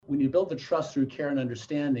you build the trust through care and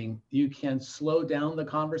understanding, you can slow down the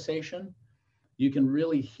conversation. You can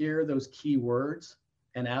really hear those key words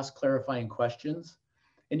and ask clarifying questions.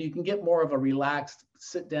 And you can get more of a relaxed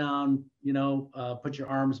sit down, put your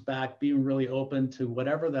arms back, being really open to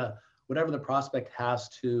whatever the prospect has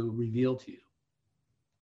to reveal to you.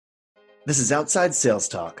 This is Outside Sales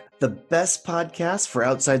Talk, the best podcast for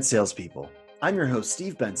outside salespeople. I'm your host,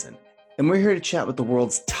 Steve Benson, and we're here to chat with the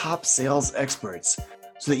world's top sales experts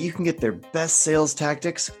so that you can get their best sales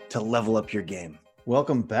tactics to level up your game.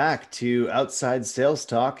 Welcome back to Outside Sales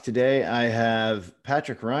Talk. Today I have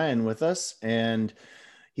Patrick Ryan with us, and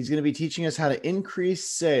he's going to be teaching us how to increase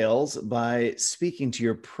sales by speaking to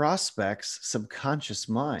your prospect's subconscious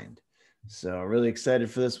mind. So really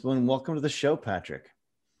excited for this one. Welcome to the show, Patrick.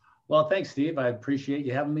 Well, thanks, Steve. I appreciate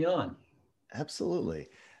you having me on. Absolutely.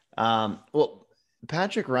 Well,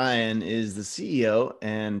 Patrick Ryan is the CEO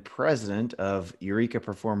and president of Eureka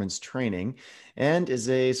Performance Training and is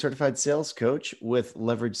a certified sales coach with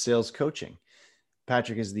Leverage Sales Coaching.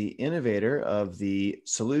 Patrick is the innovator of the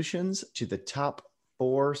solutions to the top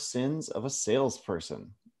 4 sins of a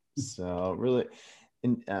salesperson. So really,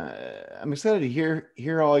 I'm excited to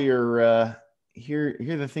hear all your hear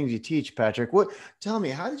the things you teach, Patrick. Tell me,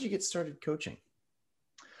 how did you get started coaching?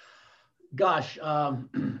 Gosh,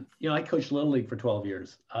 I coached Little League for 12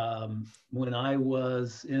 years. When I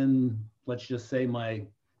was in, let's just say, my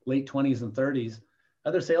late 20s and 30s,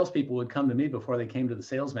 other salespeople would come to me before they came to the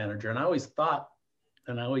sales manager. And I always thought,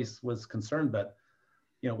 and I always was concerned, but,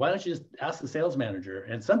 why don't you just ask the sales manager?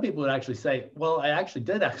 And some people would actually say, well, I actually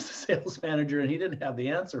did ask the sales manager and he didn't have the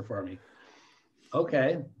answer for me.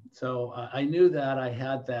 Okay. So I knew that I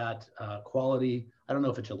had that quality. I don't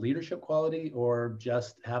know if it's a leadership quality or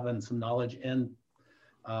just having some knowledge, and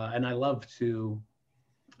I love to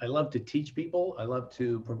teach people. I love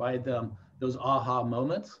to provide them those aha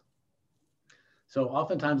moments. So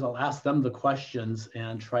oftentimes I'll ask them the questions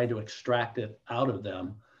and try to extract it out of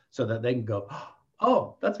them so that they can go,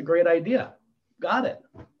 oh, that's a great idea. Got it.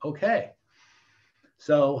 Okay.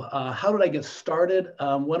 So how did I get started?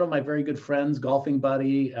 One of my very good friends, golfing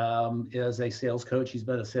buddy, is a sales coach. He's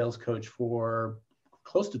been a sales coach for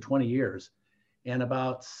close to 20 years. And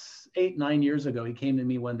about 8-9 years ago, he came to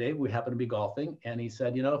me one day. We happened to be golfing. And he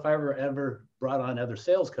said, if I ever brought on other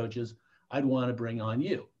sales coaches, I'd want to bring on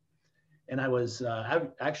you. And I was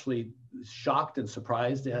actually shocked and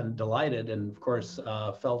surprised and delighted. And of course,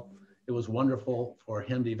 felt it was wonderful for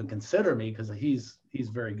him to even consider me because he's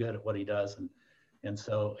very good at what he does. And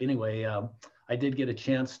so anyway, I did get a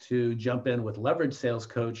chance to jump in with Leverage Sales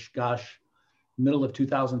Coach, middle of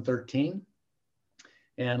 2013,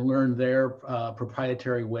 and learn their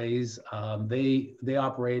proprietary ways. They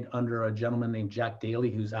operate under a gentleman named Jack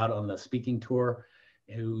Daly, who's out on the speaking tour,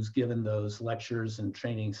 who's given those lectures and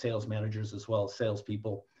training sales managers as well as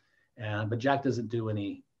salespeople. But Jack doesn't do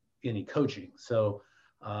any coaching. So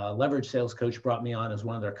Leverage Sales Coach brought me on as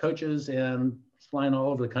one of their coaches and flying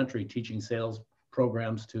all over the country teaching sales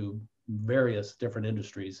programs to various different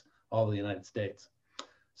industries all over the United States.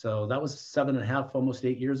 So that was 7.5, almost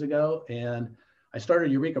 8 years ago. And I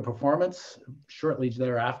started Eureka Performance shortly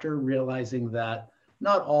thereafter, realizing that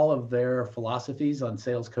not all of their philosophies on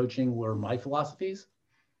sales coaching were my philosophies.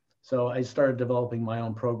 So I started developing my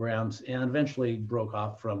own programs and eventually broke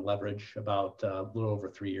off from Leverage about a little over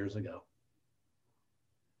 3 years ago.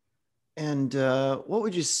 And what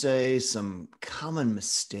would you say some common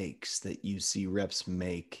mistakes that you see reps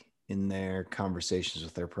make in their conversations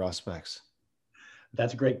with their prospects?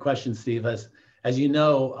 That's a great question, Steve. As you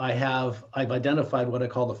know, I've identified what I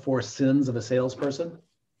call the 4 sins of a salesperson.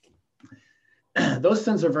 Those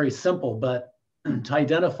sins are very simple, but to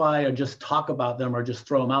identify or just talk about them or just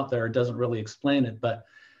throw them out there, it doesn't really explain it. But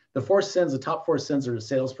the top 4 sins of a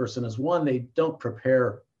salesperson is 1, they don't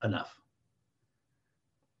prepare enough.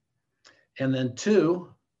 And then 2,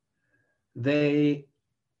 they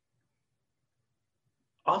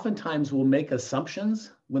oftentimes will make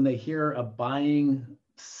assumptions when they hear a buying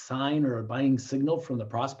sign or a buying signal from the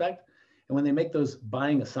prospect. And when they make those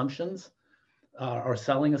buying assumptions or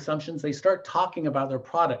selling assumptions, they start talking about their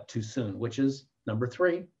product too soon, which is number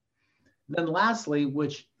 3. Then lastly,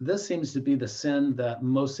 which this seems to be the sin that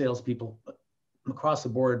most salespeople across the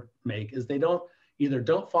board make, is they don't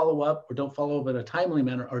follow up or don't follow up in a timely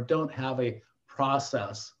manner or don't have a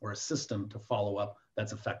process or a system to follow up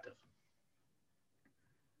that's effective.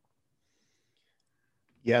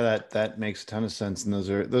 Yeah, that makes a ton of sense. And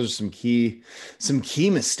those are some key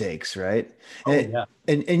mistakes, right? Oh, yeah.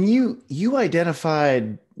 And you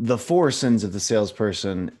identified the 4 sins of the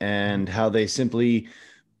salesperson and how they simply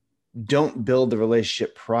don't build the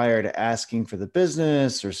relationship prior to asking for the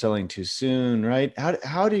business or selling too soon, right?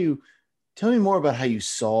 How do you tell me more about how you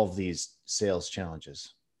solve these sales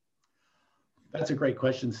challenges? That's a great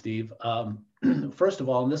question, Steve. First of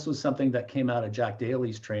all, and this was something that came out of Jack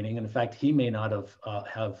Daly's training, and in fact, he may not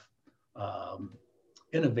have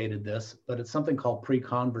innovated this, but it's something called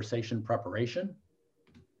pre-conversation preparation.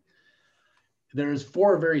 There's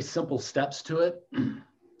 4 very simple steps to it.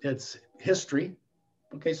 It's history.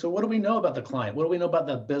 Okay, so what do we know about the client? What do we know about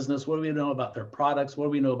the business? What do we know about their products? What do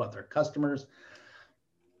we know about their customers?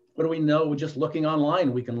 What do we know? Just looking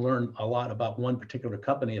online, we can learn a lot about one particular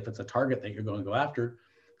company if it's a target that you're going to go after.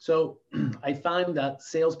 So I find that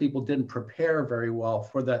salespeople didn't prepare very well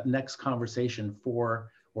for that next conversation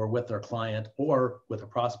for or with their client or with a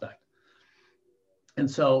prospect. And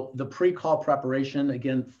so the pre-call preparation,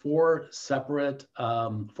 again, 4 separate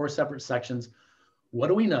sections. What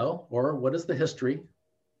do we know, or what is the history?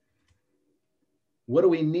 What do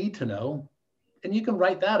we need to know? And you can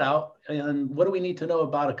write that out. And what do we need to know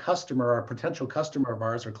about a customer or a potential customer of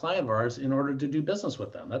ours or client of ours in order to do business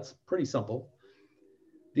with them? That's pretty simple.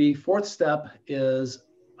 The 4th step is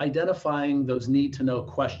identifying those need to know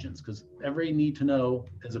questions, because every need to know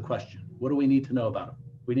is a question. What do we need to know about them?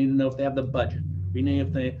 We need to know if they have the budget. We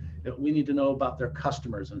need to know about their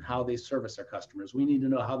customers and how they service their customers. We need to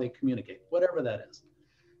know how they communicate, whatever that is.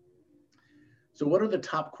 So what are the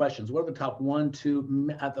top questions? What are the top 1,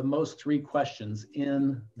 2, at the most 3 questions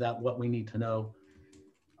in that what we need to know?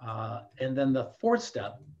 And then the 4th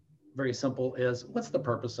step, very simple, is what's the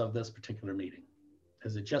purpose of this particular meeting?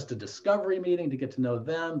 Is it just a discovery meeting to get to know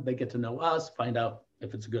them? They get to know us, find out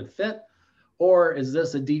if it's a good fit? Or is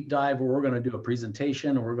this a deep dive where we're going to do a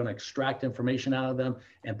presentation or we're going to extract information out of them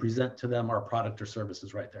and present to them our product or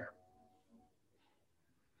services right there?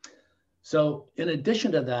 So in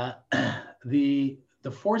addition to that, the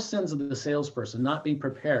 4 sins of the salesperson, not being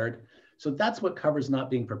prepared. So that's what covers not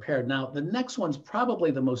being prepared. Now, the next one's probably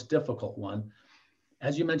the most difficult one.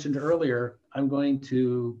 As you mentioned earlier, I'm going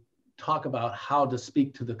to talk about how to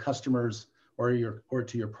speak to the customers or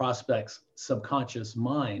to your prospect's subconscious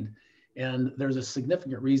mind. And there's a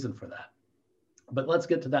significant reason for that. But let's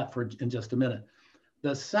get to that in just a minute.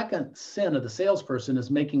 The second sin of the salesperson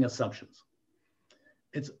is making assumptions.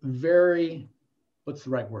 It's very, what's the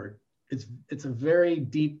right word? It's a very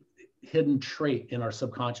deep hidden trait in our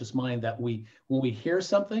subconscious mind that when we hear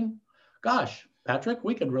something, gosh, Patrick,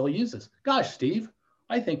 we could really use this. Gosh, Steve,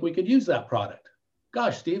 I think we could use that product.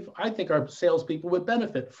 Gosh, Steve, I think our salespeople would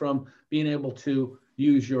benefit from being able to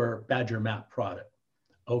use your Badger Map product.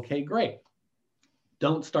 Okay, great.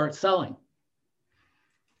 Don't start selling.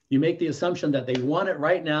 You make the assumption that they want it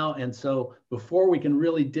right now. And so before we can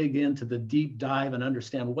really dig into the deep dive and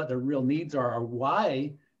understand what their real needs are or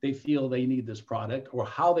why they feel they need this product or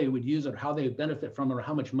how they would use it, or how they would benefit from it, or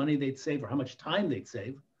how much money they'd save or how much time they'd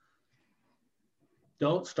save,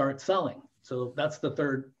 don't start selling. So that's the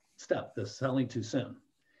 3rd step, the selling too soon.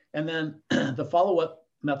 And then the follow-up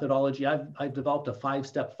methodology, I've developed a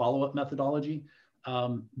 5-step follow-up methodology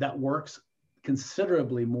that works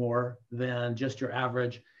considerably more than just your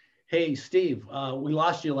average, hey, Steve, we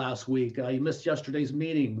lost you last week. You missed yesterday's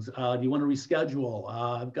meetings. Do you want to reschedule?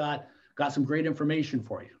 I've got some great information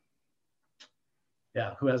for you.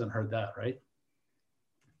 Yeah, who hasn't heard that, right?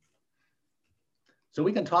 So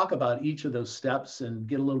we can talk about each of those steps and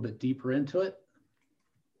get a little bit deeper into it.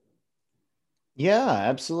 Yeah,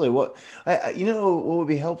 absolutely. What what would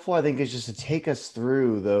be helpful, I think, is just to take us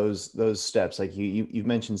through those steps. Like you've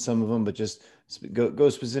mentioned some of them, but just go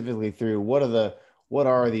specifically through what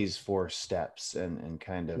are these 4 steps and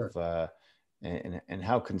kind of Sure. And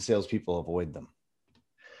how can salespeople avoid them?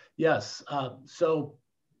 Yes. So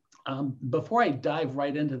before I dive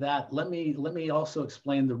right into that, let me also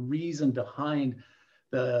explain the reason behind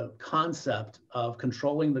the concept of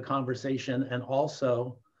controlling the conversation and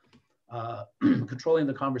also controlling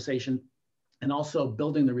the conversation and also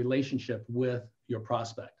building the relationship with your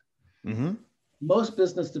prospect. Mm-hmm. Most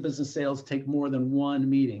business-to-business sales take more than 1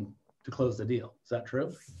 meeting to close the deal. Is that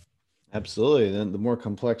true? Absolutely. Then the more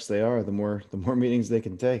complex they are, the more meetings they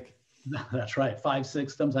can take. That's right. 5,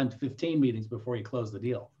 6, sometimes 15 meetings before you close the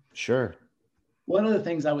deal. Sure. One of the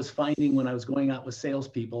things I was finding when I was going out with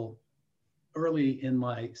salespeople early in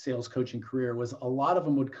my sales coaching career was a lot of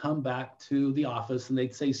them would come back to the office and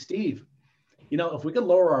they'd say, Steve, if we could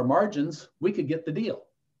lower our margins, we could get the deal.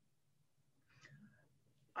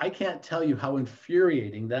 I can't tell you how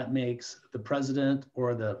infuriating that makes the president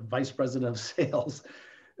or the vice president of sales.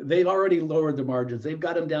 They've already lowered the margins. They've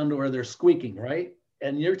got them down to where they're squeaking, right?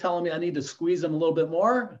 And you're telling me I need to squeeze them a little bit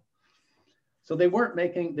more? So they weren't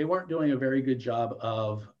doing a very good job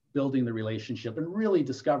of building the relationship and really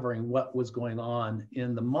discovering what was going on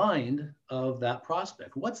in the mind of that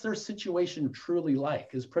prospect. What's their situation truly like?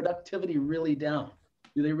 Is productivity really down?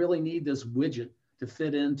 Do they really need this widget to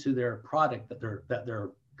fit into their product that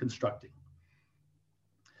they're constructing?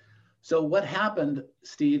 So what happened,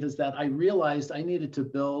 Steve, is that I realized I needed to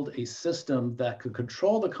build a system that could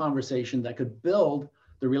control the conversation, that could build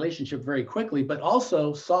the relationship very quickly, but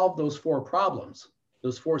also solve those 4 problems,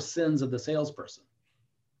 those 4 sins of the salesperson.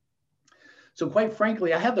 So quite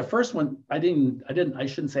frankly, I had the first one, I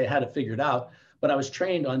shouldn't say I had it figured out, but I was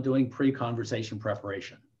trained on doing pre-conversation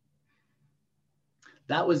preparation.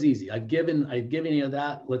 That was easy. I've given you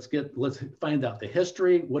that. Let's find out the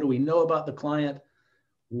history. What do we know about the client?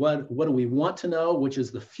 What do we want to know, which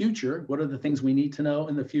is the future? What are the things we need to know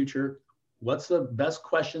in the future? What's the best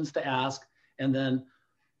questions to ask? And then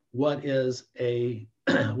what is the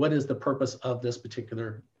purpose of this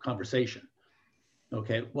particular conversation?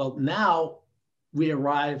 Okay, well, now we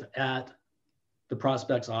arrive at the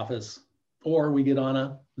prospect's office or we get on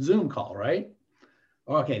a Zoom call, right?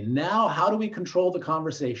 Okay, now how do we control the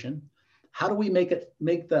conversation? How do we make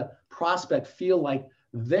the prospect feel like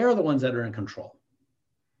they're the ones that are in control?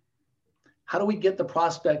 How do we get the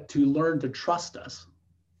prospect to learn to trust us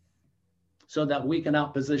so that we can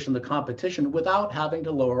outposition the competition without having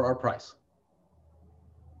to lower our price?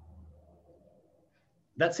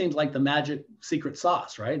 That seems like the magic secret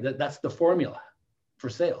sauce, right? That's the formula for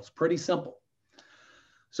sales. Pretty simple.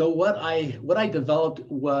 So what I developed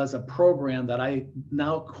was a program that I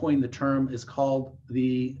now coined the term is called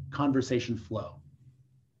the conversation flow.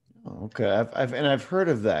 Okay, I've heard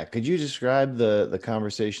of that. Could you describe the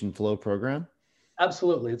conversation flow program?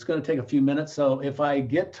 Absolutely. It's going to take a few minutes. So if I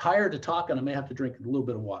get tired of talking, I may have to drink a little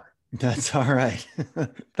bit of water. That's all right.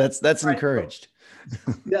 That's right. Encouraged.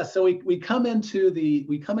 Yeah. So we come into the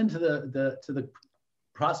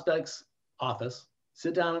prospect's office,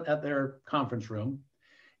 sit down at their conference room.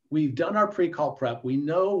 We've done our pre-call prep. We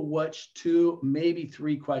know which 2, maybe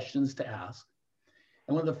 3 questions to ask.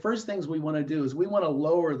 And one of the first things we want to do is we want to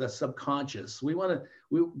lower the subconscious.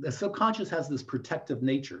 The subconscious has this protective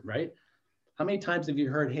nature, right? How many times have you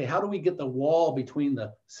heard, hey, how do we get the wall between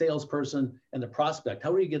the salesperson and the prospect? How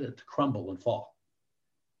do we get it to crumble and fall?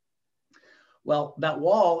 Well, that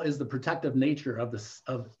wall is the protective nature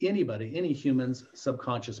of any human's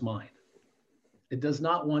subconscious mind. It does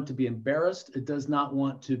not want to be embarrassed. It does not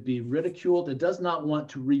want to be ridiculed. It does not want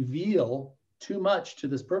to reveal too much to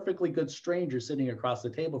this perfectly good stranger sitting across the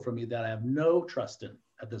table from me that I have no trust in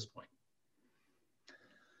at this point.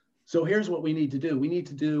 So here's what we need to do. We need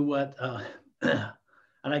to do what, and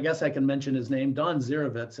I guess I can mention his name, Don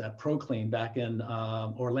Zirovitz at ProClean back in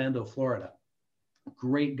Orlando, Florida.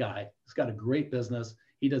 Great guy. He's got a great business.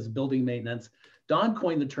 He does building maintenance. Don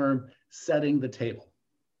coined the term setting the table.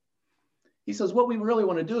 He says, what we really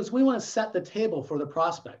want to do is we want to set the table for the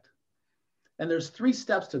prospect. And there's 3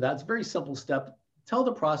 steps to that. It's a very simple step. Tell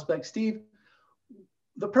the prospect, Steve,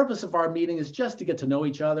 the purpose of our meeting is just to get to know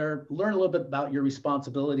each other, learn a little bit about your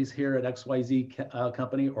responsibilities here at XYZ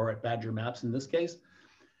company or at Badger Maps in this case.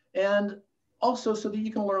 And also so that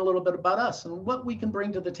you can learn a little bit about us and what we can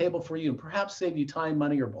bring to the table for you and perhaps save you time,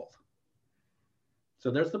 money, or both.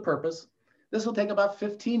 So there's the purpose. This will take about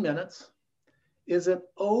 15 minutes. Is it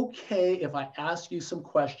okay if I ask you some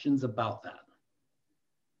questions about that?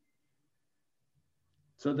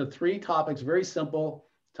 So the 3 topics, very simple.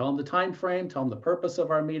 Tell them the time frame, tell them the purpose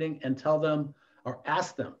of our meeting, and tell them or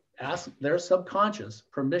ask their subconscious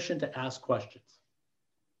permission to ask questions.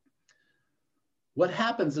 What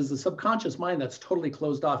happens is the subconscious mind that's totally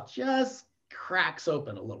closed off just cracks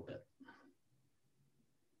open a little bit.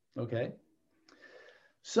 Okay.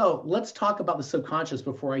 So let's talk about the subconscious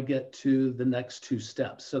before I get to the next 2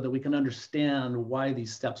 steps so that we can understand why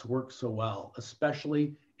these steps work so well,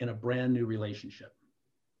 especially in a brand new relationship.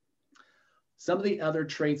 Some of the other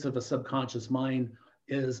traits of a subconscious mind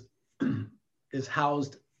is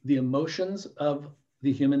housed the emotions of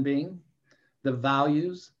the human being, the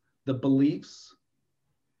values, the beliefs,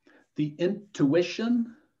 the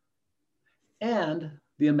intuition, and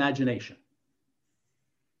the imagination.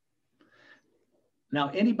 Now,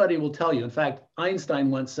 anybody will tell you, in fact,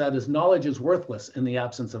 Einstein once said, his knowledge is worthless in the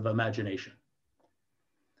absence of imagination.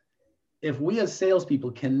 If we as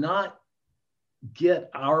salespeople cannot get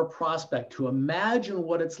our prospect to imagine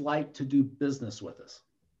what it's like to do business with us,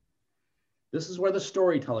 this is where the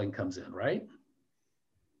storytelling comes in, right?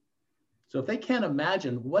 So if they can't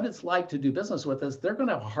imagine what it's like to do business with us, they're going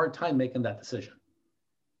to have a hard time making that decision.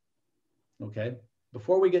 Okay.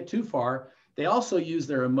 Before we get too far, they also use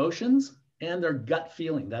their emotions and their gut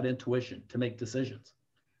feeling, that intuition, to make decisions.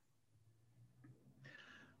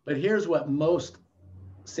 But here's what most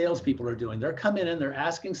salespeople are doing. They're coming in, they're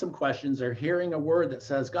asking some questions, they're hearing a word that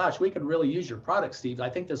says, gosh, we could really use your product, Steve. I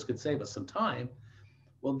think this could save us some time.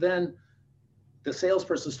 Well, then the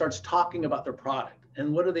salesperson starts talking about their product.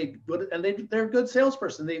 And they're a good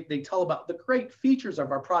salesperson. They tell about the great features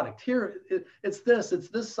of our product. Here, it's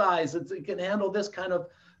this size, it can handle this kind of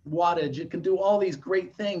wattage, it can do all these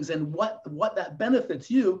great things. And what that benefits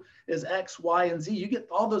you is X, Y, and Z. You get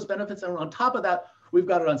all those benefits. And on top of that, we've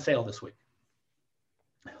got it on sale this week.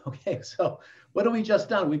 Okay, so what have we just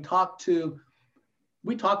done? We talked to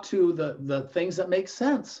the things that make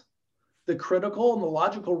sense, the critical and the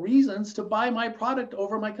logical reasons to buy my product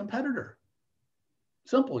over my competitor.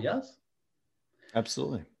 Simple, yes?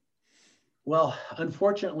 Absolutely. Well,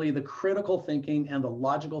 unfortunately, the critical thinking and the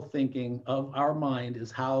logical thinking of our mind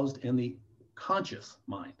is housed in the conscious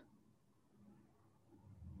mind.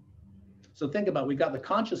 So think about, we've got the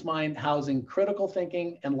conscious mind housing critical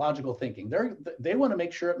thinking and logical thinking. They want to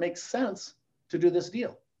make sure it makes sense to do this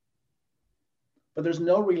deal. But there's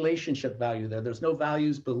no relationship value there. There's no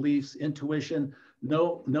values, beliefs, intuition,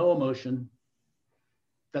 no emotion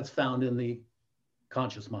that's found in the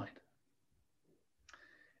conscious mind.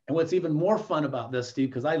 And what's even more fun about this, Steve,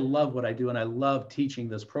 because I love what I do and I love teaching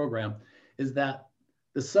this program, is that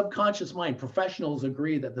the subconscious mind, professionals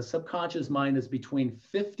agree that the subconscious mind is between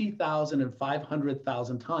 50,000 and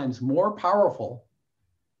 500,000 times more powerful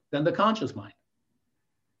than the conscious mind.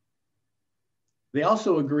 They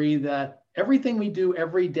also agree that everything we do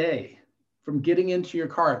every day, from getting into your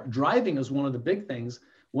car, driving is one of the big things.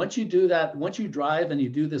 Once you do that, once you drive and you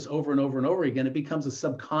do this over and over and over again, it becomes a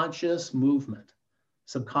subconscious movement,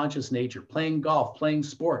 subconscious nature. Playing golf, playing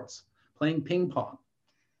sports, playing ping pong.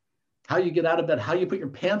 How you get out of bed, how you put your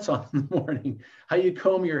pants on in the morning, how you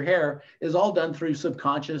comb your hair is all done through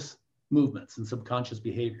subconscious movements and subconscious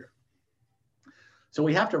behavior. So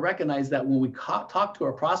we have to recognize that when we talk to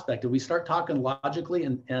our prospect and we start talking logically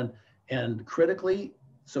and critically,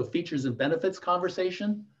 so features and benefits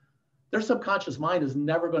conversation, their subconscious mind is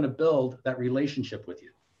never going to build that relationship with you.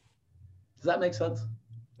 Does that make sense?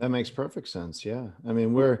 That makes perfect sense. Yeah. I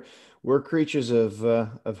mean, we're creatures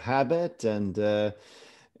of habit, and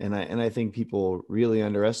I think people really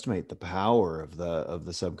underestimate the power of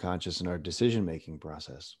the subconscious in our decision-making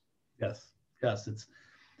process. Yes.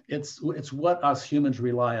 It's what us humans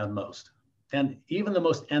rely on most. And even the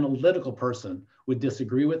most analytical person would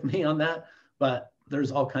disagree with me on that, but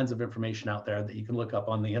there's all kinds of information out there that you can look up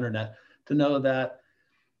on the internet to know that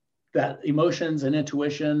emotions and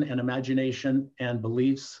intuition and imagination and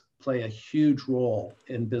beliefs play a huge role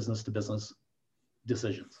in business to business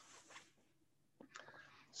decisions.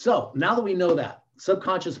 So now that we know that,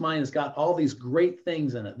 subconscious mind has got all these great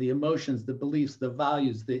things in it, the emotions, the beliefs, the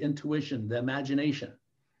values, the intuition, the imagination.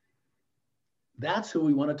 That's who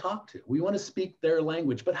we want to talk to. We want to speak their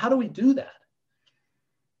language. But how do we do that?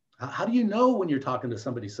 How do you know when you're talking to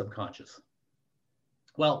somebody's subconscious?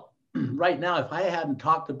 Well, right now, if I hadn't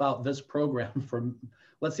talked about this program for,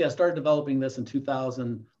 let's see, I started developing this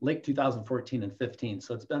in late 2014 and 15.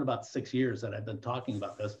 So it's been about 6 years that I've been talking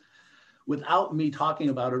about this. Without me talking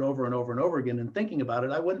about it over and over and over again and thinking about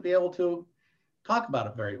it, I wouldn't be able to talk about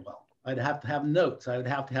it very well. I'd have to have notes. I would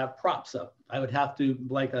have to have props up. I would have to,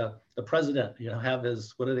 like the president, have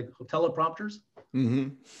his, what are they, teleprompters?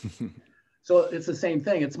 Mm-hmm. So it's the same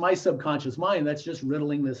thing. It's my subconscious mind that's just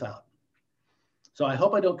riddling this out. So I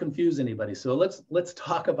hope I don't confuse anybody. So let's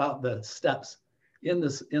talk about the steps in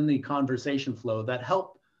the conversation flow that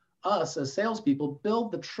help us as salespeople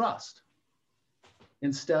build the trust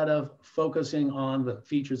instead of focusing on the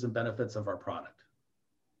features and benefits of our product.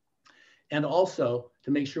 And also to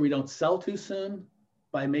make sure we don't sell too soon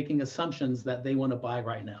by making assumptions that they want to buy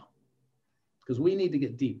right now. Because we need to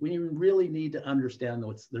get deep. We really need to understand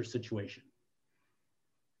what's their situation.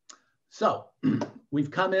 So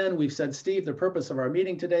we've come in, we've said, Steve, the purpose of our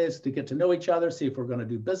meeting today is to get to know each other, see if we're going to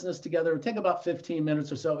do business together. It'll take about 15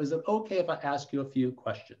 minutes or so. Is it okay if I ask you a few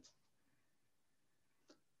questions?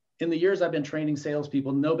 In the years I've been training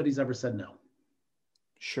salespeople, nobody's ever said no.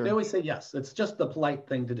 Sure. They always say yes. It's just the polite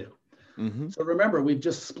thing to do. Mm-hmm. So remember, we've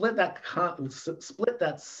just split that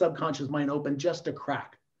subconscious mind open just a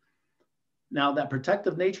crack. Now, that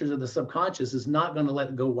protective nature of the subconscious is not going to let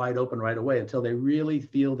it go wide open right away until they really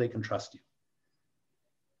feel they can trust you.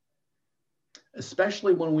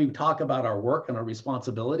 Especially when we talk about our work and our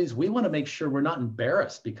responsibilities, we want to make sure we're not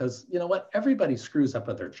embarrassed because, you know what, everybody screws up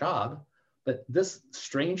at their job, but this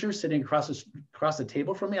stranger sitting across the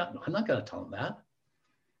table from me, I'm not going to tell them that.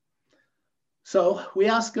 So we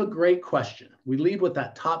ask a great question. We lead with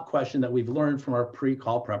that top question that we've learned from our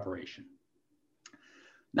pre-call preparation.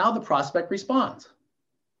 Now the prospect responds.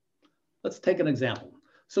 Let's take an example.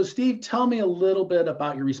 So Steve, tell me a little bit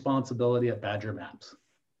about your responsibility at Badger Maps.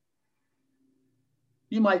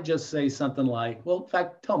 You might just say something like, well, in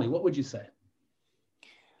fact, tell me, what would you say?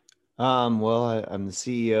 Well, I'm the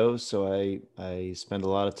CEO, so I spend a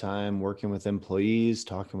lot of time working with employees,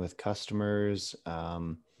 talking with customers,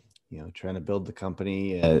 trying to build the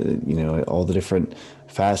company, all the different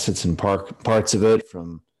facets and parts of it,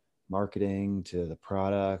 from marketing to the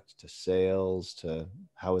product to sales to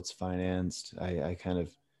how it's financed. I kind of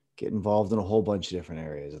get involved in a whole bunch of different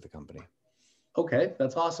areas of the company. Okay,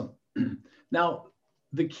 that's awesome. Now,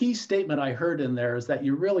 the key statement I heard in there is that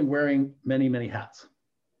you're really wearing many, many hats.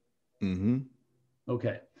 Mm-hmm.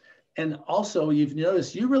 Okay. And also, you've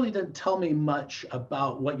noticed you really didn't tell me much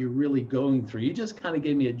about what you're really going through. You just kind of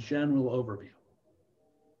gave me a general overview.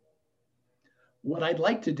 What I'd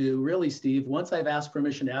like to do, really, Steve, once I've asked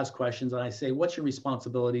permission to ask questions and I say, what's your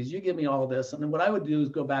responsibilities? You give me all this. And then what I would do is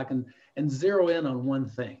go back and zero in on one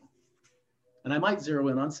thing. And I might zero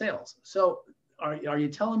in on sales. So are you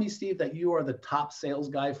telling me, Steve, that you are the top sales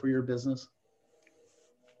guy for your business?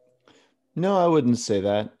 No, I wouldn't say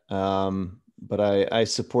that. But I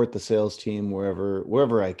support the sales team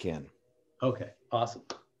wherever I can. Okay, awesome.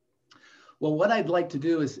 Well, what I'd like to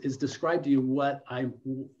do is describe to you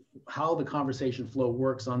how the conversation flow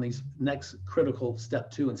works on these next critical step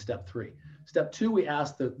 2 and step 3. Step 2, we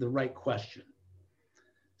ask the right question.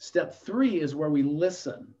 Step 3 is where we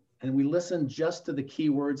listen, and we listen just to the key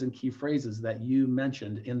words and key phrases that you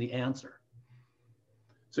mentioned in the answer.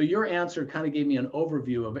 So your answer kind of gave me an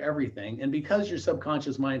overview of everything. And because your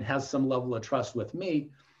subconscious mind has some level of trust with me,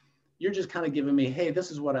 you're just kind of giving me, hey,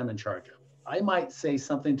 this is what I'm in charge of. I might say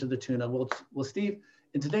something to the tune of, well, Steve,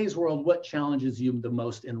 in today's world, what challenges you the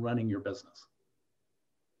most in running your business?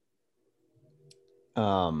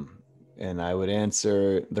 And I would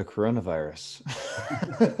answer the coronavirus.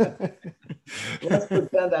 Let's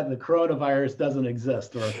pretend that the coronavirus doesn't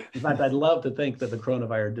exist. Or in fact, I'd love to think that the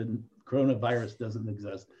coronavirus doesn't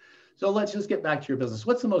exist. So let's just get back to your business.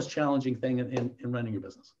 What's the most challenging thing in running your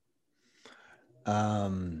business?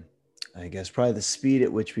 I guess probably the speed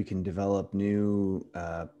at which we can develop new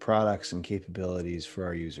products and capabilities for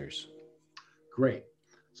our users. Great.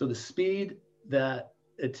 So the speed that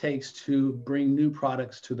it takes to bring new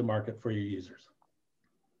products to the market for your users.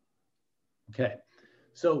 Okay.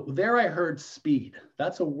 So there I heard speed.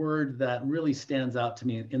 That's a word that really stands out to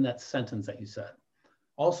me in that sentence that you said.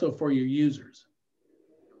 Also for your users.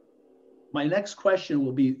 My next question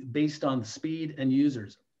will be based on speed and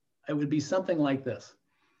users. It would be something like this.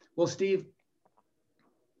 Well, Steve,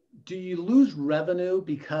 do you lose revenue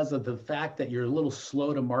because of the fact that you're a little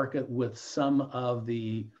slow to market with some of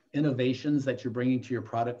the innovations that you're bringing to your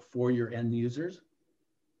product for your end users?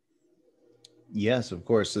 Yes, of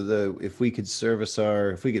course. So if we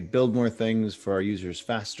could build more things for our users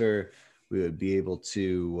faster, we would be able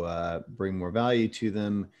to bring more value to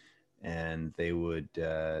them, and they would,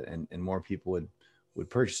 and more people would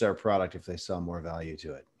purchase our product if they saw more value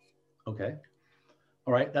to it. Okay.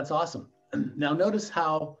 All right. That's awesome. Now notice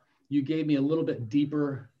how you gave me a little bit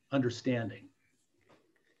deeper understanding.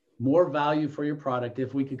 More value for your product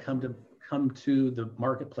if we could come to the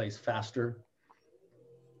marketplace faster.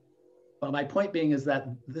 But my point being is that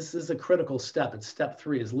this is a critical step. It's step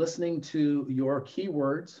 3, is listening to your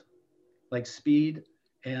keywords like speed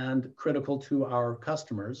and critical to our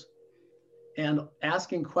customers, and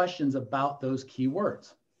asking questions about those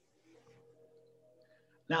keywords.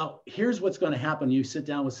 Now, here's what's going to happen. You sit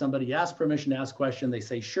down with somebody, you ask permission to ask a question. They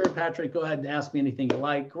say, sure, Patrick, go ahead and ask me anything you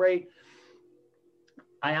like. Great.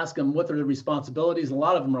 I ask them what are the responsibilities. A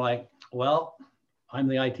lot of them are like, well, I'm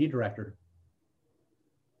the IT director.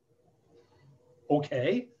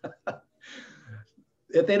 Okay.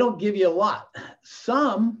 If they don't give you a lot,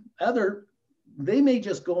 they may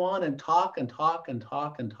just go on and talk and talk and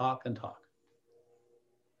talk and talk and talk.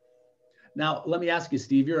 Now, let me ask you,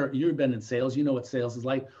 Steve, you've been in sales, you know what sales is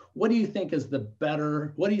like. What do you think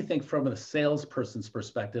from a salesperson's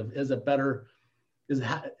perspective is a better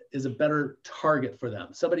target for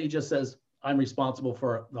them? Somebody who just says, I'm responsible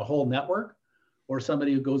for the whole network, or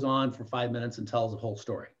somebody who goes on for 5 minutes and tells the whole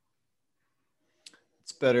story?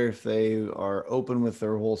 It's better if they are open with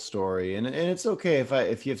their whole story, and it's okay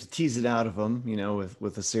if you have to tease it out of them,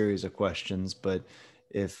 with a series of questions. But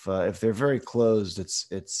if they're very closed,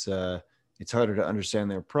 it's harder to understand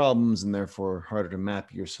their problems, and therefore harder to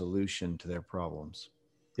map your solution to their problems.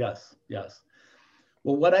 Yes, yes.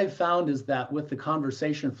 Well, what I've found is that with the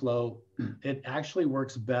conversation flow, it actually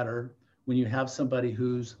works better when you have somebody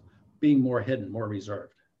who's being more hidden, more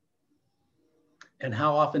reserved. And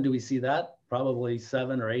how often do we see that? Probably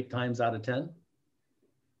 7 or 8 times out of 10.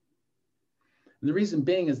 And the reason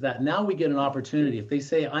being is that now we get an opportunity. If they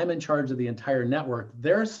say, I'm in charge of the entire network,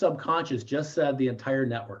 their subconscious just said the entire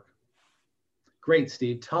network. Great,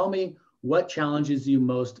 Steve. Tell me what challenges you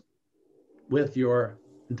most with your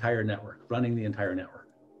entire network, running the entire network.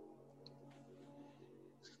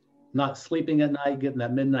 Not sleeping at night, getting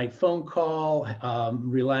that midnight phone call,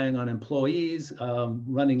 relying on employees,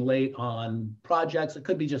 running late on projects. It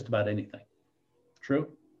could be just about anything. True?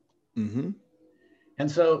 Mm-hmm. And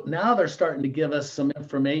so now they're starting to give us some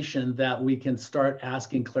information that we can start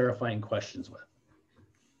asking clarifying questions with.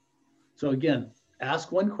 So again,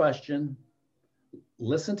 ask one question,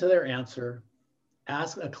 listen to their answer,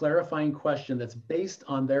 ask a clarifying question that's based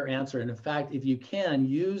on their answer. And in fact, if you can,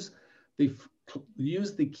 use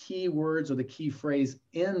the key words or the key phrase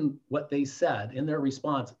in what they said, in their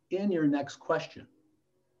response, in your next question.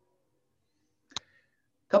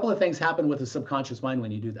 A couple of things happen with the subconscious mind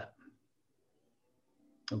when you do that.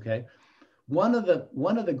 Okay, one of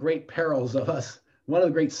the great perils of us, one of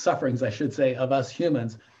the great sufferings, I should say, of us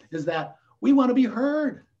humans is that we want to be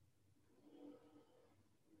heard.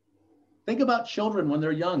 Think about children when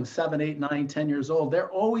they're young, 7, 8, 9, 10 years old. They're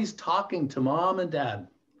always talking to mom and dad.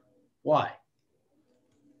 Why?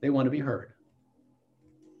 They want to be heard.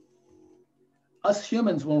 Us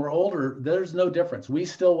humans, when we're older, there's no difference. We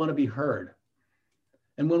still want to be heard.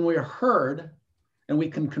 And when we're heard, and we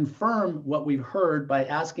can confirm what we've heard by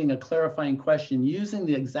asking a clarifying question using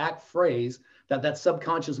the exact phrase that that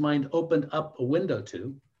subconscious mind opened up a window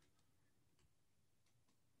to,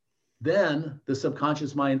 then the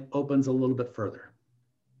subconscious mind opens a little bit further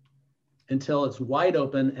until it's wide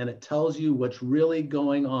open and it tells you what's really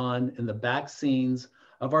going on in the back scenes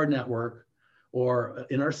of our network or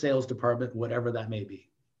in our sales department, whatever that may be.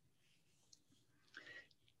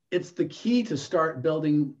 It's the key to start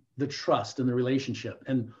building the trust and the relationship.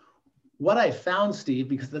 And what I found, Steve,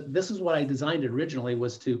 because this is what I designed it originally,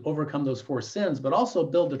 was to overcome those 4 sins, but also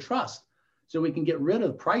build the trust so we can get rid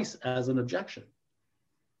of price as an objection.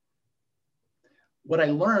 What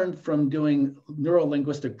I learned from doing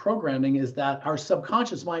neuro-linguistic programming is that our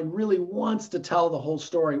subconscious mind really wants to tell the whole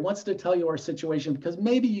story, wants to tell you our situation because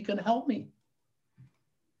maybe you can help me.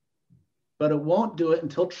 But it won't do it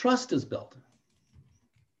until trust is built.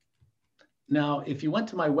 Now, if you went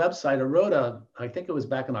to my website, I wrote I think it was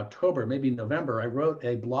back in October, maybe November, I wrote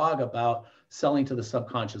a blog about selling to the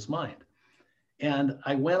subconscious mind. And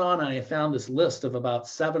I went on and I found this list of about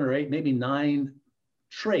 7 or 8, maybe 9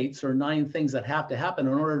 traits or 9 things that have to happen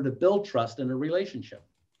in order to build trust in a relationship.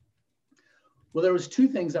 Well, there was 2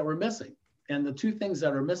 things that were missing. And the 2 things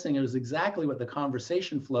that are missing is exactly what the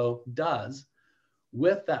conversation flow does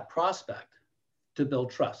with that prospect to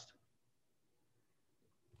build trust.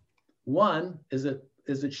 One is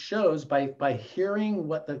it shows by hearing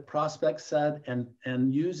what the prospect said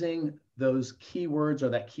and using those keywords or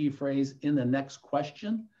that key phrase in the next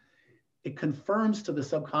question, it confirms to the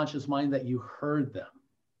subconscious mind that you heard them.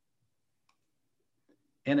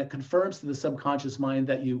 And it confirms to the subconscious mind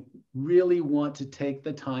that you really want to take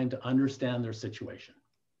the time to understand their situation.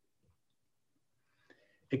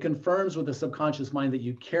 It confirms with the subconscious mind that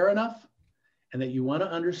you care enough and that you want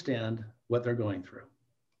to understand what they're going through.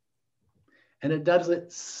 And it does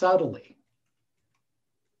it subtly,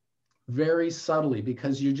 very subtly,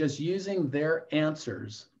 because you're just using their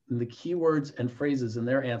answers and the keywords and phrases in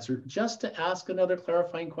their answer just to ask another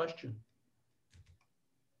clarifying question.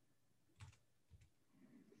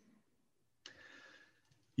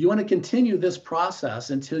 You want to continue this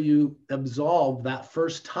process until you absolve that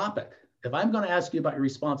first topic. If I'm going to ask you about your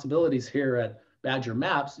responsibilities here at Badger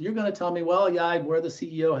Maps, you're going to tell me, well, yeah, I wear the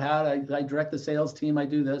CEO hat, I direct the sales team, I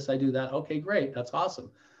do this, I do that. Okay, great, that's awesome.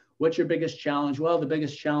 What's your biggest challenge? Well, the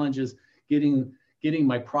biggest challenge is getting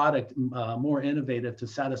my product more innovative to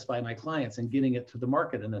satisfy my clients and getting it to the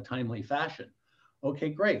market in a timely fashion. Okay,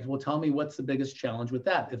 great. Well, tell me what's the biggest challenge with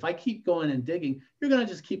that. If I keep going and digging, you're going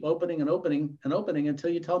to just keep opening and opening and opening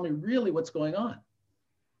until you tell me really what's going on.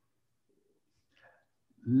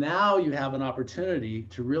 Now you have an opportunity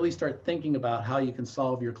to really start thinking about how you can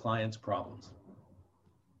solve your clients' problems.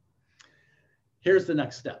 Here's the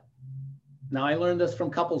next step. Now, I learned this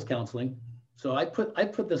from couples counseling. So I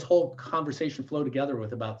put this whole conversation flow together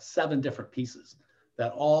with about 7 different pieces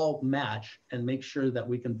that all match and make sure that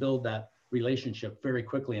we can build that relationship very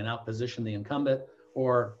quickly and outposition the incumbent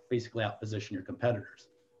or basically outposition your competitors.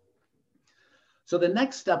 So the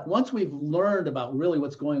next step, once we've learned about really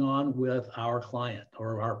what's going on with our client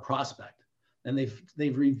or our prospect, and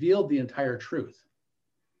they've revealed the entire truth,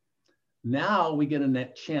 now we get a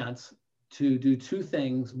chance to do 2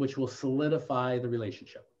 things which will solidify the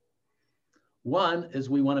relationship. One is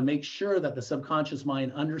we want to make sure that the subconscious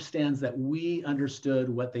mind understands that we understood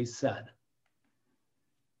what they said.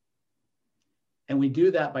 And we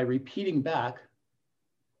do that by repeating back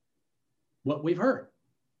what we've heard.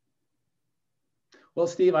 Well,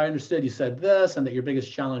 Steve, I understood you said this, and that your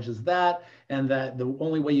biggest challenge is that, and that the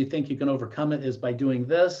only way you think you can overcome it is by doing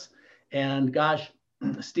this. And gosh,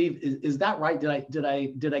 Steve, is that right? Did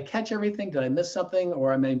I catch everything? Did I miss something,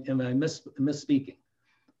 or am I misspeaking?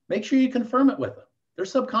 Make sure you confirm it with them. Their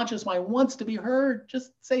subconscious mind wants to be heard.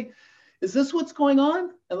 Just say, is this what's going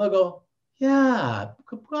on? And they'll go, yeah,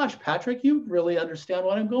 gosh, Patrick, you really understand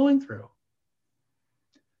what I'm going through.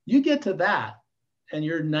 You get to that and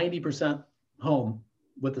you're 90% home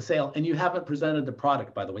with the sale, and you haven't presented the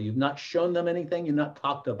product, by the way. You've not shown them anything. You've not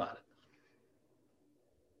talked about it.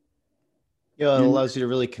 Yeah, it allows you to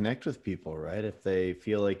really connect with people, right? If they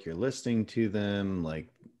feel like you're listening to them, like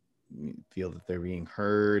feel that they're being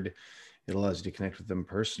heard, it allows you to connect with them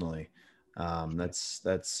personally. And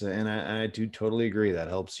I do totally agree. That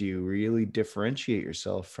helps you really differentiate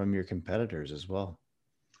yourself from your competitors as well.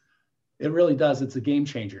 It really does. It's a game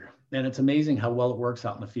changer. And it's amazing how well it works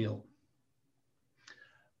out in the field.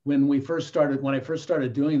 When I first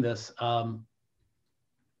started doing this,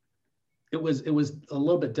 it was a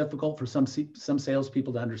little bit difficult for some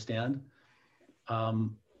salespeople to understand.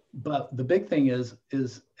 But the big thing is,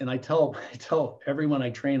 and I tell everyone I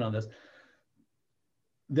train on this,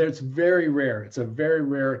 that it's very rare. It's a very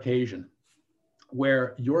rare occasion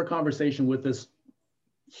where your conversation with this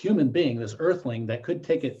human being, this earthling that could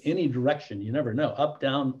take it any direction, you never know, up,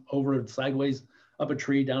 down, over, sideways, up a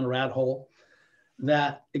tree, down a rat hole,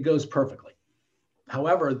 that it goes perfectly.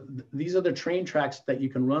 However, these are the train tracks that you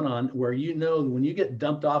can run on where you know when you get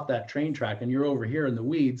dumped off that train track and you're over here in the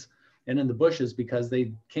weeds and in the bushes because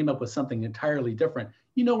they came up with something entirely different,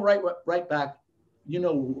 you know right back, you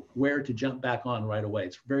know where to jump back on right away.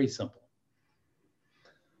 It's very simple.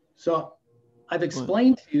 So I've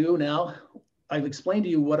explained to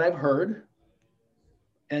you what I've heard.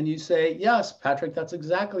 And you say, yes, Patrick, that's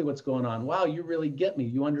exactly what's going on. Wow, you really get me.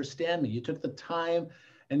 You understand me. You took the time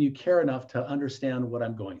and you care enough to understand what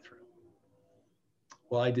I'm going through.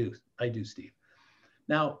 Well, I do, Steve.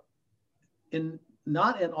 Now,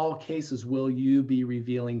 not in all cases will you be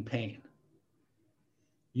revealing pain.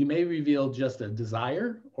 You may reveal just a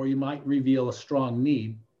desire, or you might reveal a strong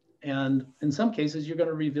need. And in some cases, you're going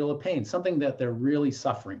to reveal a pain, something that they're really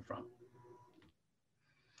suffering from.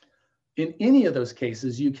 In any of those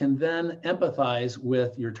cases, you can then empathize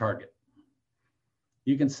with your target.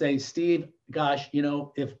 You can say, Steve, gosh, you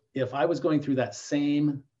know, if I was going through those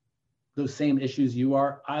same issues you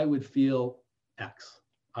are, I would feel X,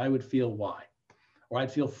 I would feel Y, or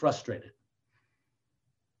I'd feel frustrated.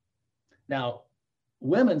 Now,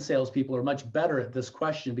 women salespeople are much better at this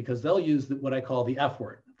question because they'll use what I call the F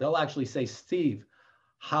word. They'll actually say, Steve,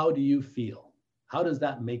 how do you feel? How does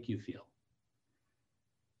that make you feel?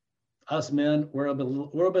 Us men, we're a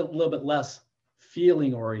little bit less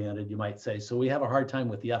feeling oriented, you might say. So we have a hard time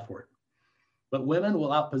with the F word. But women will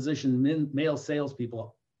outposition male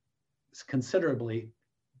salespeople considerably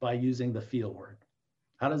by using the feel word.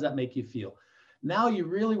 How does that make you feel? Now you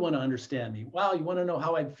really want to understand me. Wow, you want to know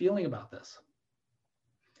how I'm feeling about this.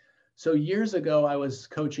 So years ago, I was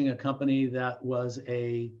coaching a company that was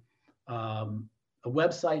a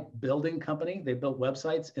website building company. They built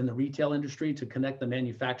websites in the retail industry to connect the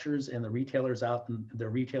manufacturers and the retailers out, and the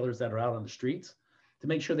retailers that are out on the streets, to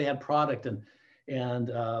make sure they had product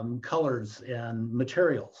and colors and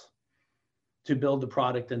materials to build the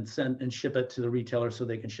product and send and ship it to the retailer so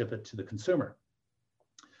they can ship it to the consumer.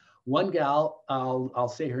 One gal, I'll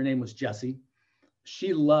say her name was Jessie.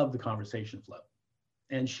 She loved the conversation flow.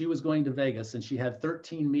 And she was going to Vegas, and she had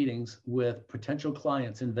 13 meetings with potential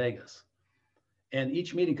clients in Vegas. And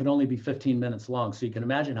each meeting could only be 15 minutes long. So you can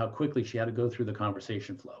imagine how quickly she had to go through the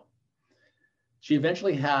conversation flow. She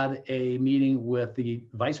eventually had a meeting with the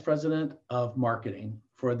vice president of marketing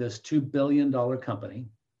for this $2 billion company.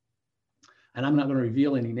 And I'm not going to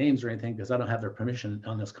reveal any names or anything because I don't have their permission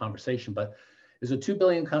on this conversation, but it's a $2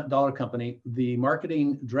 billion company. The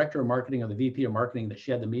marketing director of marketing, or the VP of marketing that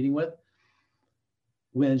she had the meeting with,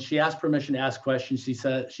 when she asked permission to ask questions, she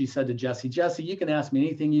said to Jessie, you can ask me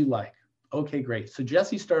anything you like. Okay, great. So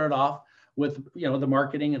Jessie started off with, the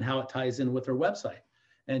marketing and how it ties in with her website.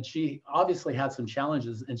 And she obviously had some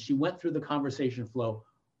challenges, and she went through the conversation flow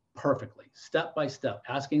perfectly, step by step,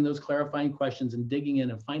 asking those clarifying questions and digging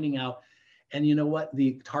in and finding out. And you know what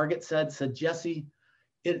the target said, Jessie,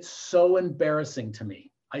 it's so embarrassing to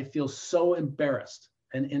me. I feel so embarrassed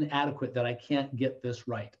and inadequate that I can't get this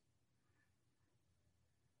right.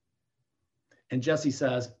 And Jesse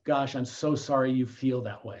says, gosh, I'm so sorry you feel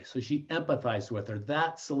that way. So she empathized with her.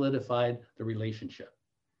 That solidified the relationship.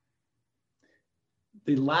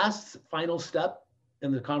 The last final step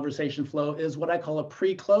in the conversation flow is what I call a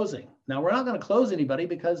pre-closing. Now, we're not going to close anybody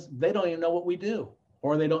because they don't even know what we do,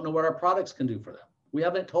 or they don't know what our products can do for them. We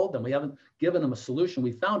haven't told them, we haven't given them a solution.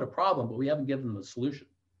 We found a problem, but we haven't given them a solution.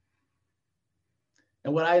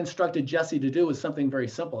 And what I instructed Jesse to do was something very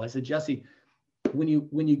simple. I said, Jesse, when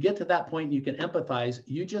you get to that point and you can empathize,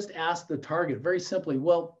 you just ask the target very simply,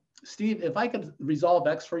 well, Steve, if I could resolve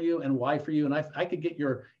X for you and Y for you, and I could get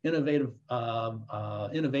your innovative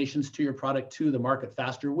innovations to your product to the market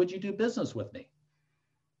faster, would you do business with me?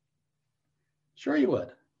 Sure you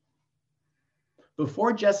would.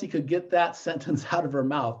 Before Jesse could get that sentence out of her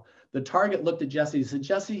mouth, the target looked at Jesse and said,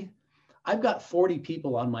 Jesse, I've got 40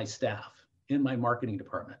 people on my staff in my marketing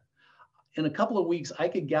department. In a couple of weeks, I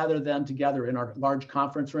could gather them together in our large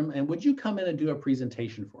conference room, and would you come in and do a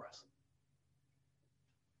presentation for us?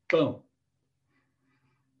 Boom.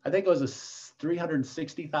 I think it was a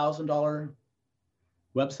 $360,000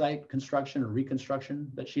 website construction or reconstruction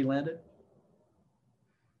that she landed.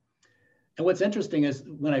 And what's interesting is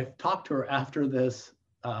when I talked to her after this,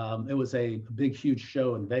 it was a big, huge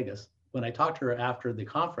show in Vegas. When I talked to her after the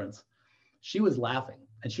conference, she was laughing.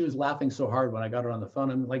 And she was laughing so hard when I got her on the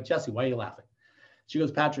phone. I'm like, Jesse, why are you laughing? She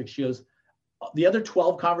goes, Patrick, she goes, the other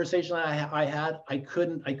 12 conversations I had, I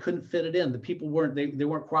couldn't fit it in. The people weren't, they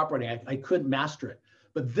weren't cooperating. I couldn't master it.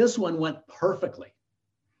 But this one went perfectly.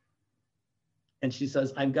 And she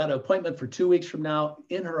says, I've got an appointment for 2 weeks from now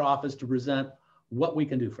in her office to present what we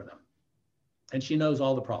can do for them. And she knows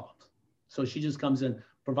all the problems. So she just comes in,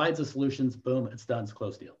 provides the solutions, boom, it's done, it's a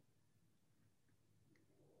closed deal.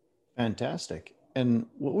 Fantastic. And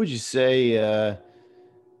what would you say,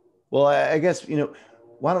 well, I guess,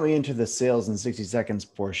 why don't we enter the sales in 60 seconds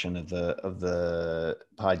portion of the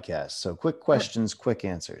podcast? So quick questions, quick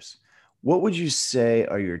answers. What would you say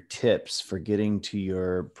are your tips for getting to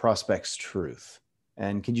your prospect's truth?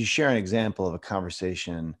 And could you share an example of a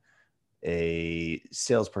conversation a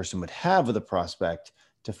salesperson would have with a prospect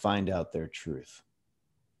to find out their truth?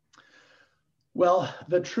 Well,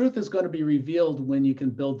 the truth is going to be revealed when you can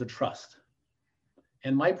build the trust.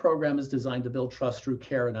 And my program is designed to build trust through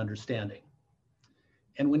care and understanding.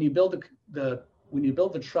 And when you build the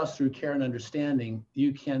trust through care and understanding,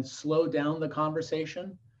 you can slow down the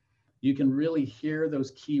conversation. You can really hear those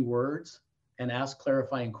key words and ask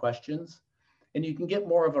clarifying questions. And you can get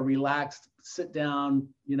more of a relaxed, sit down,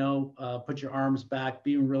 put your arms back,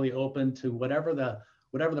 being really open to whatever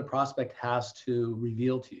the prospect has to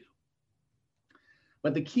reveal to you.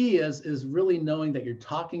 But the key is really knowing that you're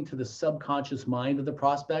talking to the subconscious mind of the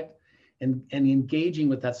prospect and engaging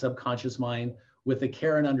with that subconscious mind with the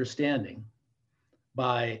care and understanding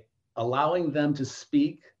by allowing them to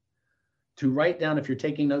speak, to write down, if you're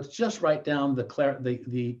taking notes, just write down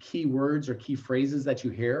the key words or key phrases that you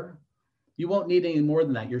hear. You won't need any more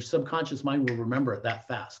than that. Your subconscious mind will remember it that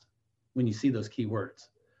fast when you see those key words.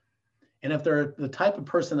 And if they're the type of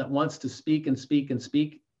person that wants to speak and speak and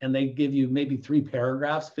speak, and they give you maybe 3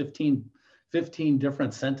 paragraphs, 15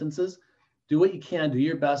 different sentences, do what you can, do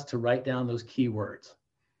your best to write down those key words.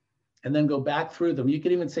 And then go back through them. You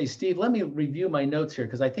can even say, Steve, let me review my notes here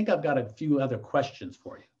because I think I've got a few other questions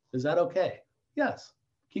for you. Is that okay? Yes.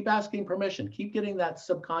 Keep asking permission. Keep getting that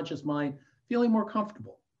subconscious mind feeling more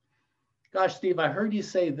comfortable. Gosh, Steve, I heard you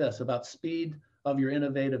say this about speed of your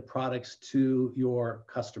innovative products to your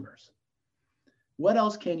customers. What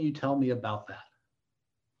else can you tell me about that?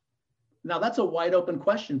 Now, that's a wide open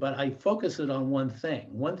question, but I focus it on one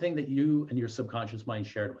thing that you and your subconscious mind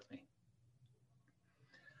shared with me.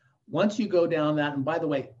 Once you go down that, and by the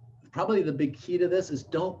way, probably the big key to this is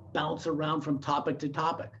don't bounce around from topic to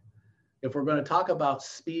topic. If we're going to talk about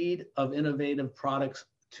speed of innovative products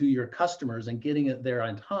to your customers and getting it there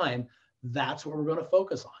on time, that's what we're going to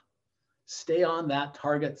focus on. Stay on that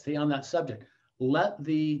target, stay on that subject. Allow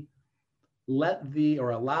the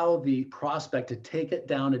prospect to take it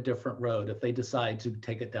down a different road if they decide to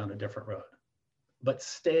take it down a different road. But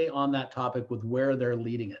stay on that topic with where they're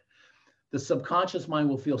leading it. The subconscious mind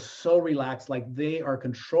will feel so relaxed, like they are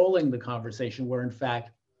controlling the conversation, where in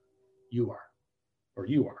fact you are,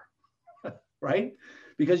 right?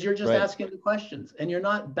 Because you're just asking the questions and you're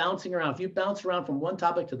not bouncing around. If you bounce around from one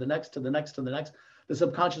topic to the next, to the next, to the next, the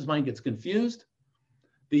subconscious mind gets confused.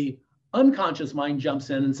 The unconscious mind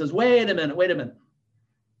jumps in and says, wait a minute,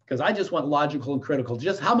 because I just want logical and critical.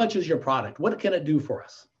 Just how much is your product? What can it do for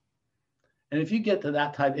us? And if you get to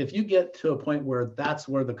that type, if you get to a point where that's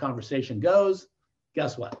where the conversation goes,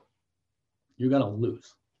 guess what? You're going to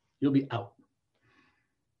lose. You'll be out.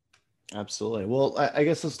 Absolutely. Well, I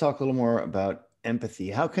guess let's talk a little more about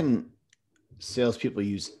empathy. How can salespeople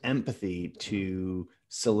use empathy to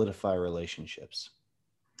solidify relationships?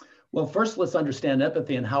 Well, first, let's understand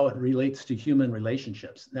empathy and how it relates to human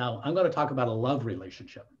relationships. Now, I'm going to talk about a love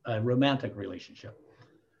relationship, a romantic relationship.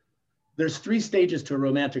 There's three stages to a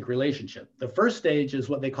romantic relationship. The first stage is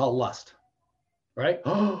what they call lust, right?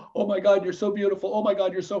 Oh my God, you're so beautiful. Oh my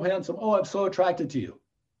God, you're so handsome. Oh, I'm so attracted to you.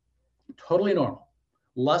 Totally normal.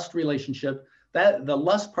 Lust relationship, that the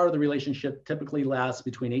lust part of the relationship typically lasts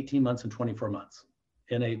between 18 months and 24 months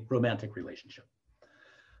in a romantic relationship.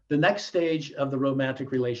 The next stage of the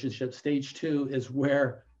romantic relationship, stage two, is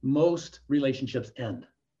where most relationships end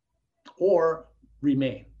or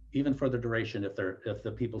remain, even for the duration if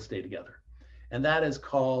the people stay together. And that is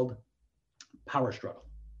called power struggle.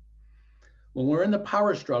 When we're in the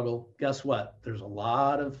power struggle, guess what? There's a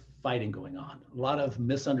lot of fighting going on, a lot of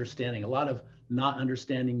misunderstanding, a lot of not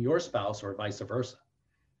understanding your spouse or vice versa,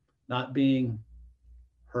 not being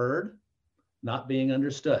heard, not being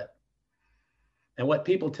understood. And what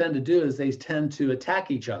people tend to do is they tend to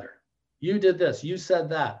attack each other. You did this, you said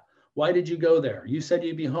that. Why did you go there? You said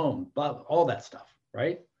you'd be home, blah, all that stuff,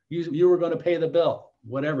 right? You were going to pay the bill,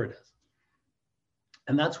 whatever it is.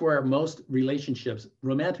 And that's where most relationships,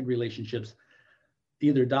 romantic relationships,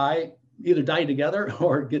 either die together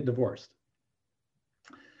or get divorced.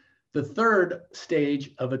 The third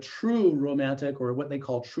stage of a true romantic, or what they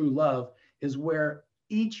call true love, is where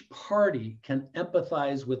each party can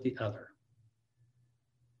empathize with the other.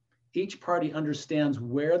 Each party understands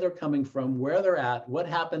where they're coming from, where they're at, what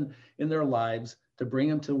happened in their lives to bring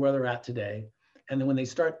them to where they're at today. And then when they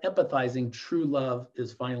start empathizing, true love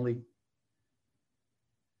is finally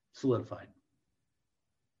solidified.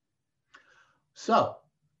 So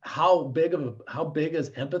how big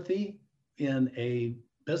is empathy in a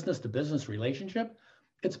business to business relationship?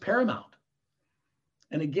 It's paramount.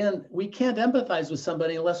 And again, we can't empathize with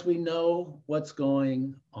somebody unless we know what's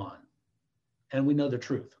going on and we know the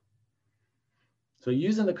truth. So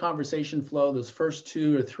using the conversation flow, those first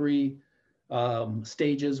 2 or 3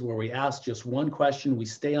 stages where we ask just one question, we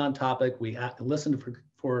stay on topic, we listen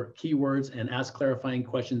for keywords and ask clarifying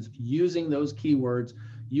questions. Using those keywords,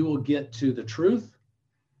 you will get to the truth,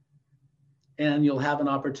 and you'll have an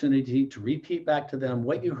opportunity to repeat back to them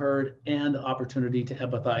what you heard and opportunity to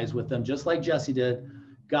empathize with them, just like Jesse did.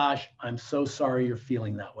 Gosh, I'm so sorry you're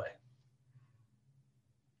feeling that way.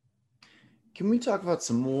 Can we talk about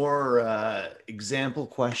some more example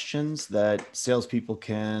questions that salespeople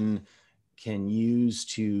can use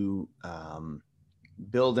to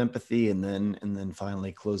build empathy and then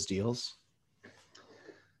finally close deals?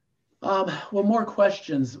 Well, more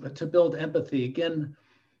questions to build empathy. Again,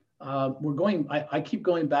 I keep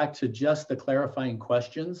going back to just the clarifying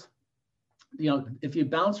questions. If you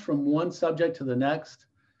bounce from one subject to the next,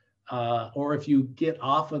 or if you get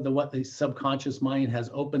off of what the subconscious mind has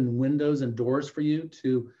opened windows and doors for you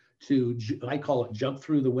to I call it jump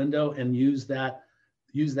through the window and use that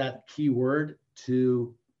keyword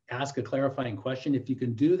to ask a clarifying question. If you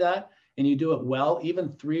can do that and you do it well, even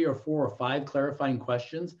 3 or 4 or 5 clarifying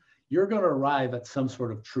questions, you're going to arrive at some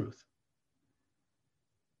sort of truth.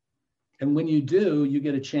 And when you do, you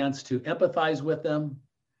get a chance to empathize with them.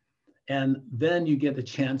 And then you get the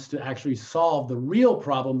chance to actually solve the real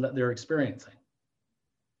problem that they're experiencing.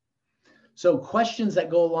 So questions that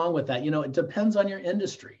go along with that, it depends on your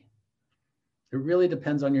industry. It really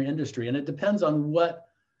depends on your industry. And it depends on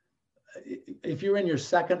if you're in your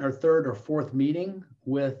second or third or fourth meeting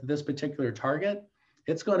with this particular target,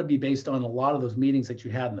 it's going to be based on a lot of those meetings that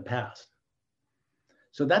you had in the past.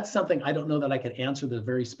 So that's something I don't know that I could answer the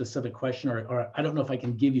very specific question, or I don't know if I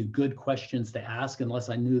can give you good questions to ask unless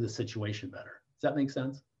I knew the situation better. Does that make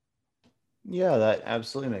sense? Yeah, that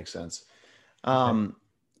absolutely makes sense. Okay.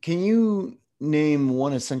 Can you name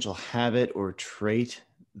one essential habit or trait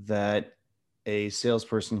that a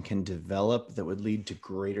salesperson can develop that would lead to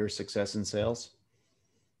greater success in sales?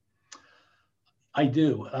 I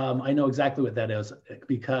do. I know exactly what that is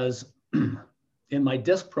because in my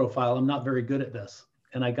DISC profile, I'm not very good at this.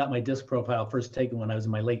 And I got my DISC profile first taken when I was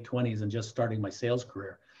in my late 20s and just starting my sales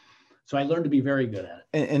career. So I learned to be very good at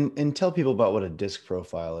it. And tell people about what a DISC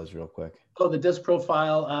profile is real quick. Oh, the DISC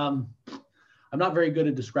profile, I'm not very good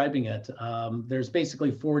at describing it. There's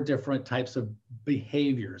basically 4 different types of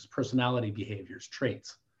behaviors, personality behaviors,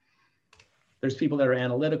 traits. There's people that are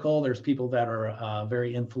analytical. There's people that are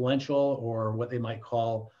very influential, or what they might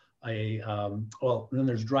call then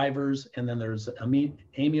there's drivers, and then there's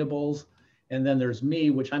amiables. And then there's me,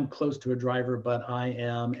 which I'm close to a driver, but I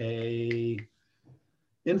am a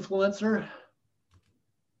influencer.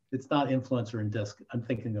 It's not influencer and DISC. I'm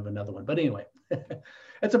thinking of another one. But anyway,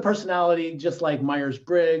 it's a personality just like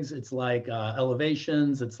Myers-Briggs. It's like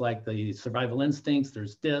elevations. It's like the survival instincts.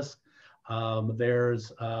 There's DISC.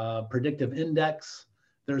 There's predictive index.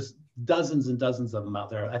 There's dozens and dozens of them out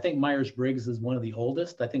there. I think Myers-Briggs is one of the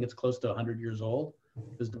oldest. I think it's close to 100 years old.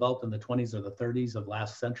 It was developed in the 20s or the 30s of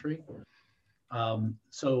last century.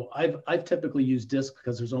 So I've typically used DISC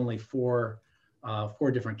because there's only four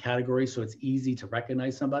different categories, so it's easy to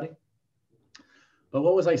recognize somebody. But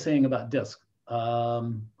what was I saying about DISC?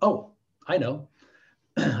 Oh, I know.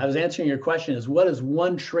 I was answering your question is what is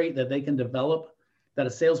one trait that they can develop, that a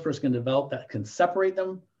salesperson can develop that can separate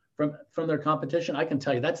them from their competition? I can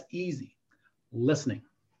tell you that's easy. Listening.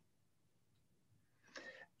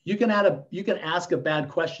 You can ask a bad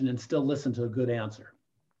question and still listen to a good answer.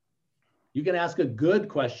 You can ask a good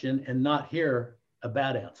question and not hear a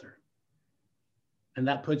bad answer. And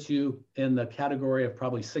that puts you in the category of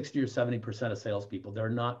probably 60 or 70% of salespeople. They're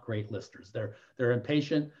not great listeners. They're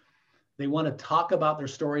impatient. They want to talk about their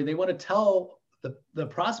story. They want to tell the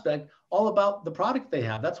prospect all about the product they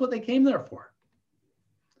have. That's what they came there for.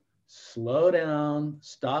 Slow down.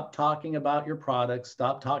 Stop talking about your product.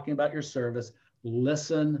 Stop talking about your service.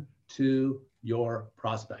 Listen to your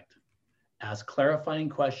prospect. Ask clarifying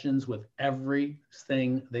questions with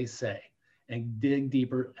everything they say and dig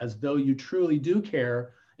deeper as though you truly do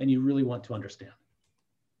care and you really want to understand.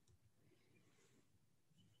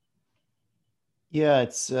 Yeah,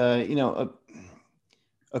 it's, a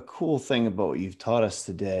cool thing about what you've taught us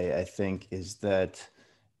today, I think, is that,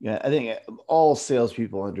 I think all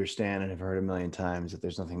salespeople understand and have heard a million times that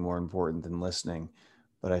there's nothing more important than listening.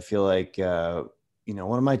 But I feel like,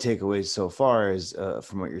 one of my takeaways so far is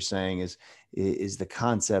from what you're saying is the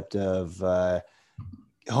concept of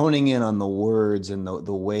honing in on the words and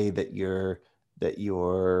the way that your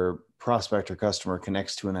prospect or customer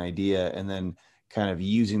connects to an idea, and then kind of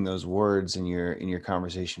using those words in your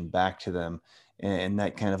conversation back to them, and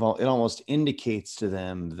that kind of it almost indicates to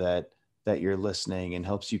them that you're listening and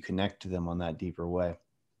helps you connect to them on that deeper way.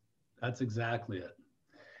 That's exactly it.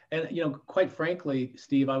 And, quite frankly,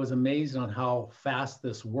 Steve, I was amazed on how fast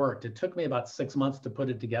this worked. It took me about 6 months to put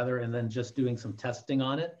it together and then just doing some testing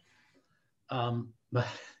on it. But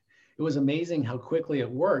it was amazing how quickly it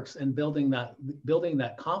works and building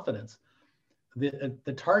that confidence.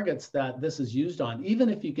 The targets that this is used on, even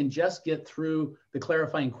if you can just get through the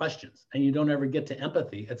clarifying questions and you don't ever get to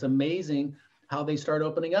empathy, it's amazing how they start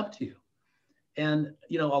opening up to you. And,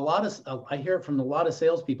 I hear it from a lot of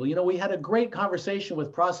salespeople, we had a great conversation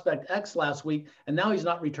with prospect X last week, and now he's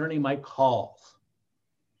not returning my calls.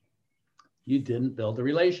 You didn't build a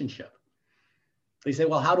relationship. They say,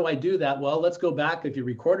 well, how do I do that? Well, let's go back. If you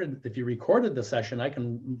recorded the session, I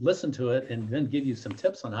can listen to it and then give you some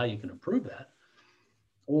tips on how you can improve that,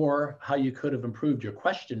 or how you could have improved your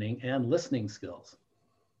questioning and listening skills.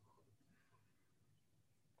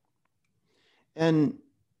 And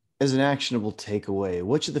as an actionable takeaway,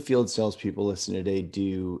 what should the field salespeople listening today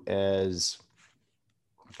do as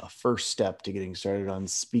a first step to getting started on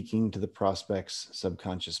speaking to the prospect's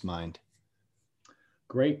subconscious mind?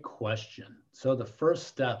 Great question. So the first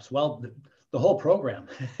steps, well, the whole program.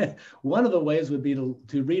 One of the ways would be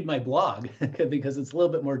to read my blog because it's a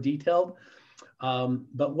little bit more detailed.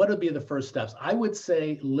 But what would be the first steps? I would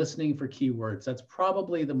say listening for keywords. That's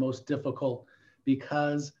probably the most difficult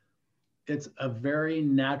because it's a very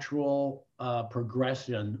natural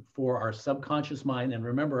progression for our subconscious mind. And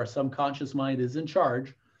remember, our subconscious mind is in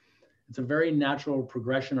charge. It's a very natural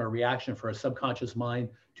progression or reaction for a subconscious mind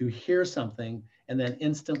to hear something and then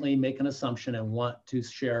instantly make an assumption and want to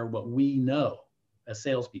share what we know as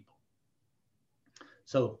salespeople.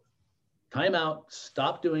 So time out,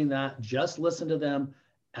 stop doing that, just listen to them,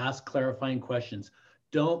 ask clarifying questions.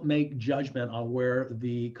 Don't make judgment on where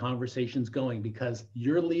the conversation's going because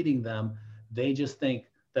you're leading them. They just think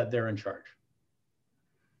that they're in charge.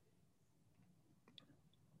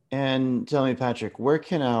 And tell me, Patrick, where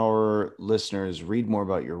can our listeners read more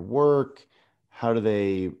about your work? How do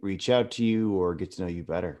they reach out to you or get to know you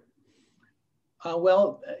better?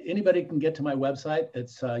 Well, anybody can get to my website.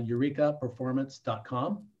 It's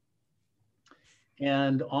eurekaperformance.com.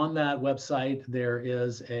 And on that website, there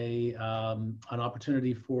is an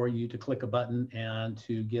opportunity for you to click a button and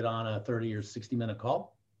to get on a 30 or 60-minute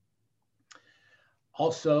call.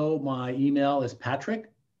 Also, my email is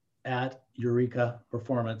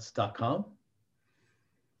patrick@eurekaperformance.com.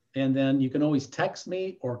 And then you can always text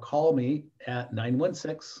me or call me at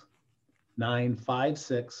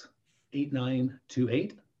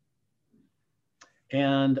 916-956-8928.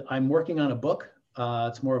 And I'm working on a book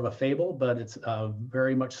It's more of a fable, but it's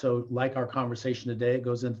very much so like our conversation today. It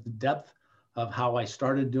goes into the depth of how I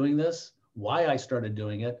started doing this, why I started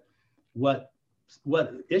doing it, what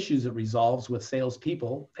issues it resolves with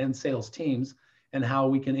salespeople and sales teams, and how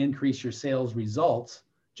we can increase your sales results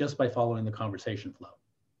just by following the conversation flow.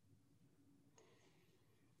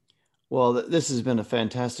 Well, this has been a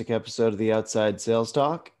fantastic episode of the Outside Sales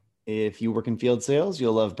Talk. If you work in field sales,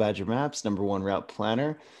 you'll love Badger Maps, #1 route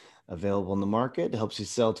planner, available in the market. It helps you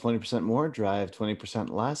sell 20% more, drive 20%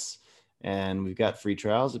 less. And we've got free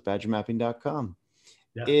trials at badgermapping.com.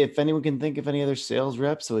 Yeah. If anyone can think of any other sales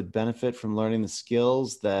reps that would benefit from learning the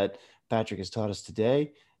skills that Patrick has taught us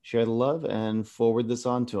today, share the love and forward this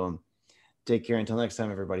on to them. Take care until next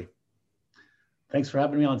time, everybody. Thanks for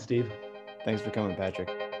having me on, Steve. Thanks for coming,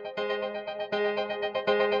 Patrick.